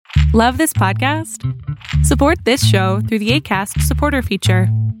Love this podcast? Support this show through the Acast supporter feature.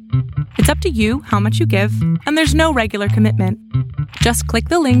 It's up to you how much you give, and there's no regular commitment. Just click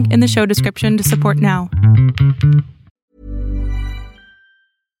the link in the show description to support now.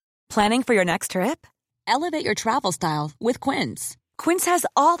 Planning for your next trip? Elevate your travel style with Quince. Quince has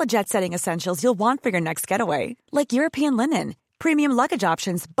all the jet-setting essentials you'll want for your next getaway, like European linen, premium luggage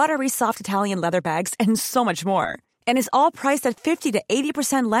options, buttery soft Italian leather bags, and so much more. And is all priced at 50 to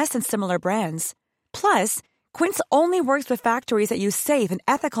 80% less than similar brands. Plus, Quince only works with factories that use safe and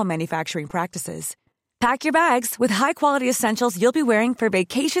ethical manufacturing practices. Pack your bags with high-quality essentials you'll be wearing for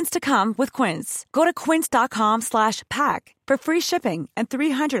vacations to come with Quince. Go to quince.com/pack for free shipping and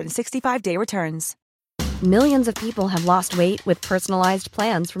 365-day returns. Millions of people have lost weight with personalized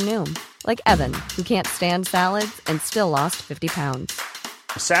plans from Noom. Like Evan, who can't stand salads and still lost 50 pounds.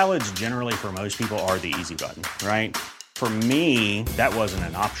 Salads generally for most people are the easy button, right? For me, that wasn't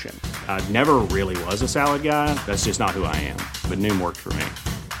an option. I never really was a salad guy. That's just not who I am. But Noom worked for me.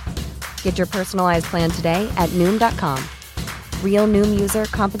 Get your personalized plan today at Noom.com. Real Noom user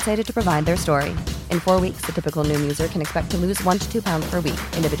compensated to provide their story. In 4 weeks, the typical Noom user can expect to lose 1 to 2 pounds per week.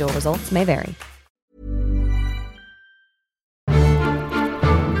 Individual results may vary.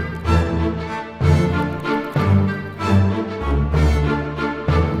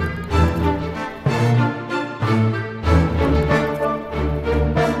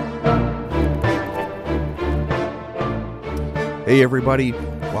 Hey everybody,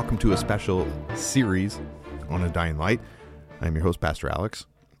 welcome to a special series on A Dying Light. I'm your host, Pastor Alex,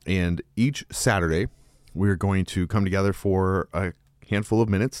 and each Saturday we're going to come together for a handful of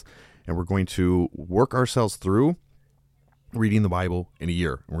minutes, and we're going to work ourselves through reading the Bible in a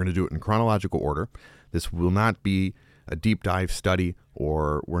year. We're going to do it in chronological order. This will not be a deep dive study,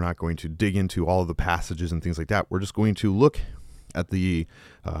 or we're not going to dig into all of the passages and things like that. We're just going to look at the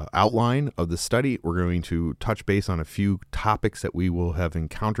outline of the study. We're going to touch base on a few topics that we will have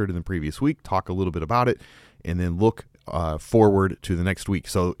encountered in the previous week, talk a little bit about it, and then look forward to the next week.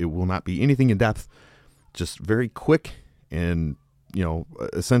 So it will not be anything in depth, just very quick and,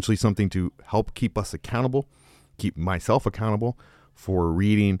 essentially something to help keep us accountable, keep myself accountable for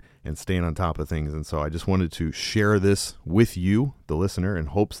reading and staying on top of things. And so I just wanted to share this with you, the listener, in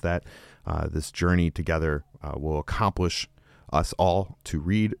hopes that this journey together will accomplish us all to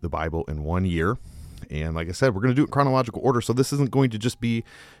read the Bible in 1 year. And like I said, we're going to do it in chronological order. So this isn't going to just be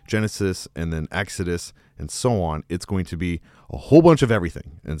Genesis and then Exodus and so on. It's going to be a whole bunch of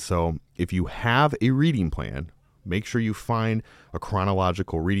everything. And so if you have a reading plan, make sure you find a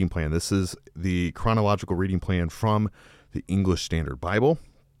chronological reading plan. This is the chronological reading plan from the English Standard Bible.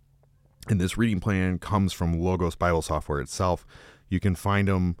 And this reading plan comes from Logos Bible Software itself. You can find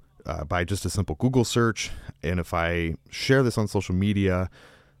them by just a simple Google search. And if I share this on social media,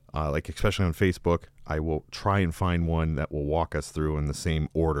 like especially on Facebook, I will try and find one that will walk us through in the same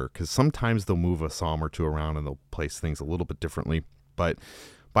order, because sometimes they'll move a psalm or two around and they'll place things a little bit differently. But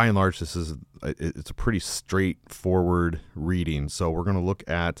by and large, it's a pretty straightforward reading. So we're going to look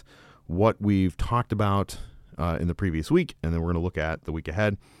at what we've talked about in the previous week, and then we're going to look at the week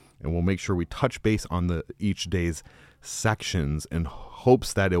ahead, and we'll make sure we touch base on each day's sections in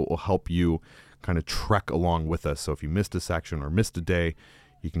hopes that it will help you kind of trek along with us. So if you missed a section or missed a day,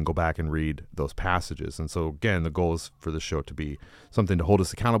 you can go back and read those passages. And so again, the goal is for the show to be something to hold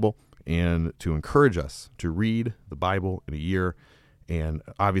us accountable and to encourage us to read the Bible in a year. And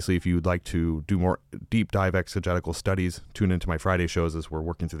obviously, if you would like to do more deep dive exegetical studies, tune into my Friday shows as we're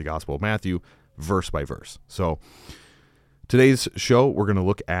working through the Gospel of Matthew verse by verse. So today's show, we're going to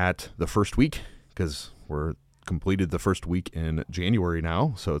look at the first week, because we're completed the first week in January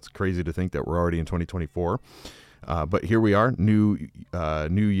now, so it's crazy to think that we're already in 2024. But here we are, new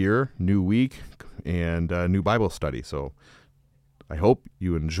year, new week, and new Bible study. So I hope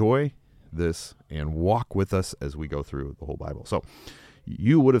you enjoy this and walk with us as we go through the whole Bible. So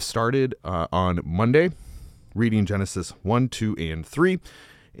you would have started on Monday reading Genesis 1, 2, and 3.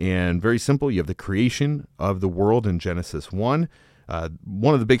 And very simple, you have the creation of the world in Genesis 1.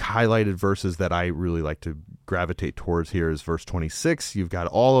 One of the big highlighted verses that I really like to gravitate towards here is verse 26. You've got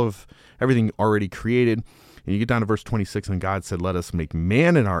all of everything already created. And you get down to verse 26, and God said, "Let us make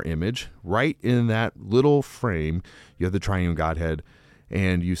man in our image." Right in that little frame, you have the triune Godhead.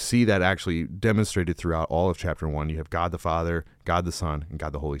 And you see that actually demonstrated throughout all of chapter 1. You have God the Father, God the Son, and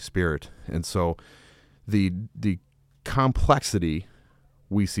God the Holy Spirit. And so the complexity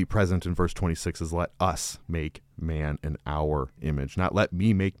we see present in verse 26 is, let us make man in our image. Not let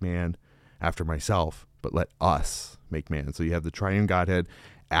me make man after myself, but let us make man. So you have the triune Godhead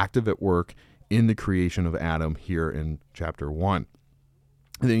active at work in the creation of Adam here in chapter 1.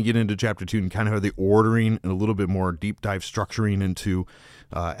 And then you get into chapter 2 and kind of have the ordering and a little bit more deep dive structuring into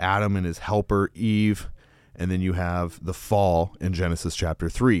Adam and his helper, Eve. And then you have the fall in Genesis chapter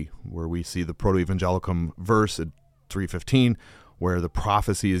 3, where we see the proto-evangelicum verse at 3:15, where the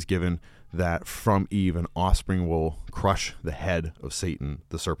prophecy is given that from Eve an offspring will crush the head of Satan,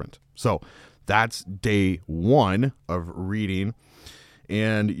 the serpent. So that's day 1 of reading.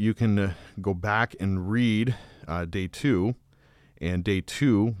 And you can go back and read day 2. And day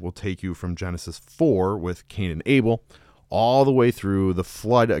 2 will take you from Genesis 4 with Cain and Abel all the way through the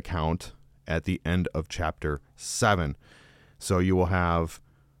flood account at the end of chapter 7. So you will have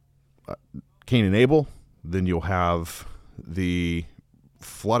Cain and Abel, then you'll have the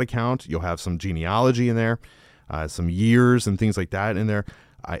flood account, you'll have some genealogy in there, some years and things like that in there.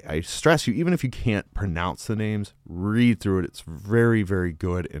 I stress you, even if you can't pronounce the names, read through it. It's very, very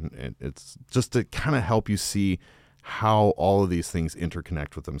good, and it's just to kind of help you see how all of these things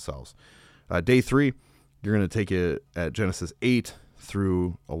interconnect with themselves. Day 3, you're going to take it at Genesis 8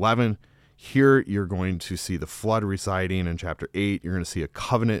 through 11. Here, you're going to see the flood reciting in chapter 8. You're going to see a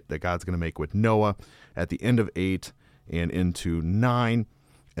covenant that God's going to make with Noah at the end of 8 and into 9.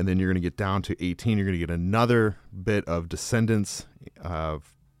 And then you're going to get down to 18. You're going to get another bit of descendants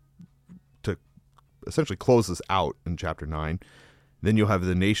to essentially close this out in chapter 9. Then you'll have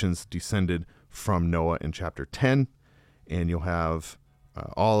the nations descended from Noah in chapter 10, and you'll have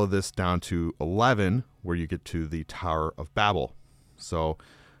all of this down to 11, where you get to the Tower of Babel. So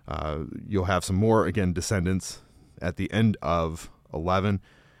you'll have some more, again, descendants at the end of 11.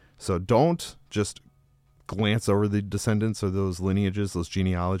 So don't just glance over the descendants or those lineages, those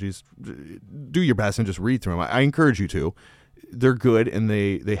genealogies. Do your best and just read through them. I encourage you to. They're good, and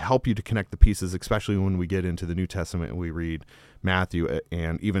they help you to connect the pieces, especially when we get into the New Testament and we read Matthew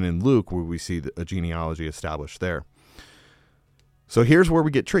and even in Luke, where we see a genealogy established there. So here's where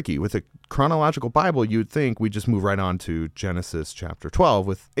we get tricky. With a chronological Bible, you'd think we just move right on to Genesis chapter 12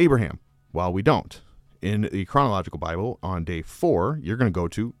 with Abraham. Well, we don't. In the chronological Bible, on day 4, you're going to go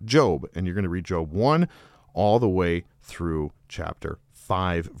to Job, and you're going to read Job 1 all the way through chapter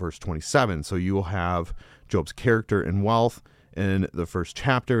 5, verse 27. So you will have Job's character and wealth in the first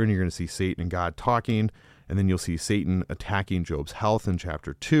chapter, and you're going to see Satan and God talking, and then you'll see Satan attacking Job's health in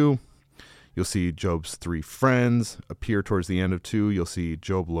chapter 2. You'll see Job's 3 friends appear towards the end of 2. You'll see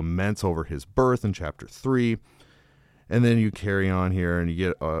Job laments over his birth in chapter 3. And then you carry on here and you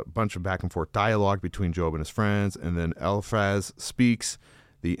get a bunch of back and forth dialogue between Job and his friends. And then Eliphaz speaks,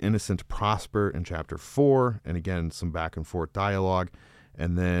 the innocent prosper in chapter 4. And again, some back and forth dialogue.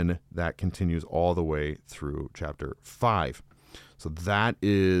 And then that continues all the way through chapter 5. So that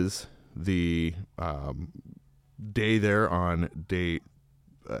is the day there on day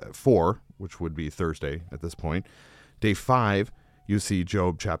 4, which would be Thursday at this point. Day 5, you see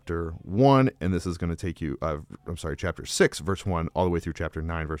Job chapter 1, and this is going to take you, chapter 6, verse 1, all the way through chapter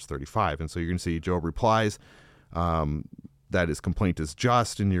 9, verse 35. And so you're going to see Job replies that his complaint is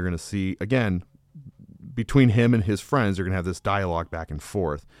just, and you're going to see, again, between him and his friends, you're going to have this dialogue back and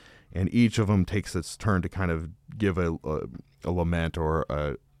forth. And each of them takes its turn to kind of give a lament or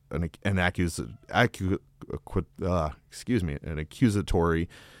an accusatory,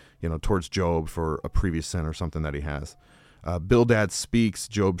 towards Job for a previous sin or something that he has. Bildad speaks,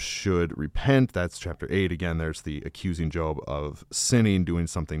 Job should repent. That's chapter 8. Again, there's the accusing Job of sinning, doing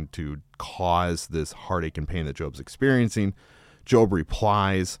something to cause this heartache and pain that Job's experiencing. Job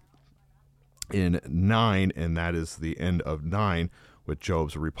replies in 9, and that is the end of 9 with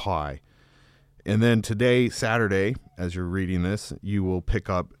Job's reply. And then today, Saturday, as you're reading this, you will pick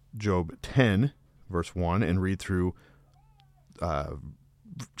up Job 10, verse 1, and read through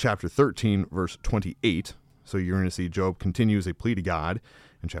chapter 13, verse 28. So you're going to see Job continues a plea to God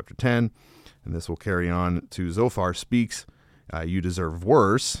in chapter 10, and this will carry on to Zophar speaks, you deserve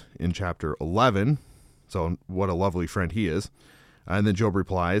worse, in chapter 11. So what a lovely friend he is. And then Job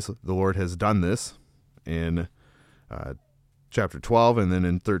replies, the Lord has done this, in chapter 12. And then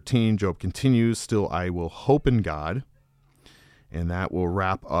in 13, Job continues, still I will hope in God. And that will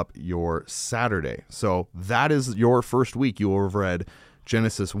wrap up your Saturday. So that is your first week. You will have read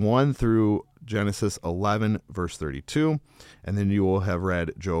Genesis 1 through Genesis 11, verse 32. And then you will have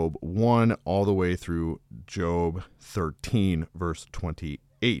read Job 1 all the way through Job 13, verse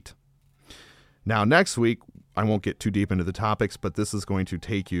 28. Now, next week, I won't get too deep into the topics, but this is going to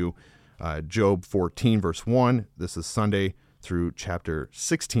take you Job 14, verse 1. This is Sunday through chapter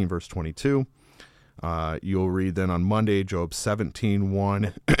 16, verse 22. You'll read then on Monday, Job 17,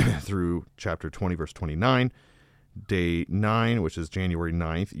 1 through chapter 20, verse 29. Day 9, which is January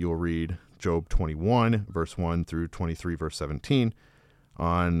 9th, you'll read Job 21, verse 1 through 23, verse 17.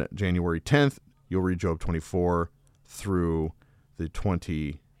 On January 10th, you'll read Job 24 through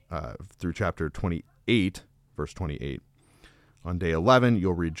chapter 28, verse 28. On day 11,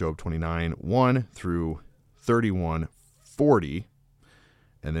 you'll read Job 29, 1 through 31, 40.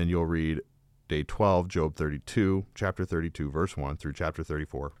 And then you'll read day 12, Job 32, chapter 32, verse 1 through chapter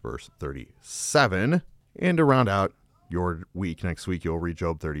 34, verse 37. And to round out your week, next week, you'll read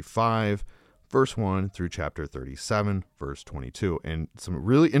Job 35, verse 1 through chapter 37, verse 22. And some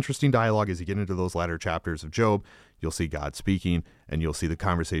really interesting dialogue as you get into those latter chapters of Job. You'll see God speaking, and you'll see the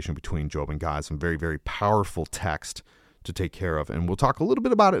conversation between Job and God. Some very, very powerful text to take care of. And we'll talk a little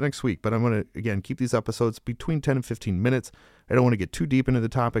bit about it next week. But I'm going to, again, keep these episodes between 10 and 15 minutes. I don't want to get too deep into the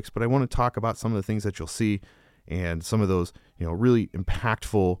topics, but I want to talk about some of the things that you'll see and some of those, really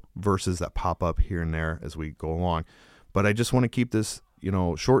impactful verses that pop up here and there as we go along. But I just want to keep this,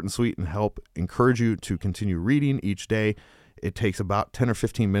 short and sweet and help encourage you to continue reading each day. It takes about 10 or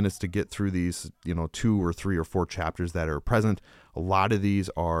 15 minutes to get through these, 2 or 3 or 4 chapters that are present. A lot of these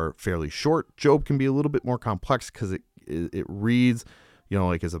are fairly short. Job can be a little bit more complex because it reads,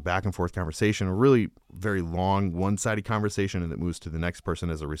 like as a back and forth conversation, a really very long one-sided conversation, and it moves to the next person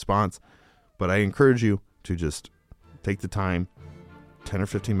as a response. But I encourage you to just take the time, 10 or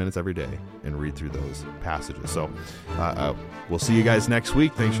 15 minutes every day, and read through those passages. So we'll see you guys next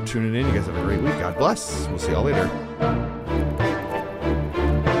week. Thanks for tuning in. You guys have a great week. God bless. We'll see y'all later.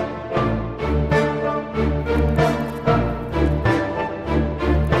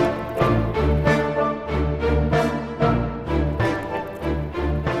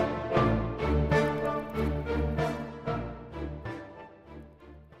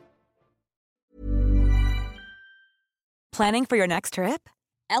 Planning for your next trip?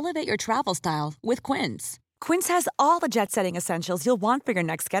 Elevate your travel style with Quince. Quince has all the jet-setting essentials you'll want for your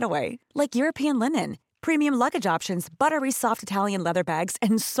next getaway, like European linen, premium luggage options, buttery soft Italian leather bags,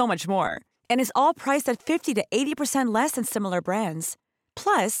 and so much more. And is all priced at 50 to 80% less than similar brands.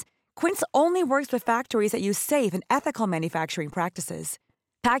 Plus, Quince only works with factories that use safe and ethical manufacturing practices.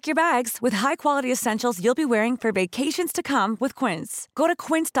 Pack your bags with high-quality essentials you'll be wearing for vacations to come with Quince. Go to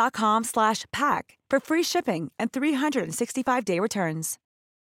quince.com/pack for free shipping and 365-day returns.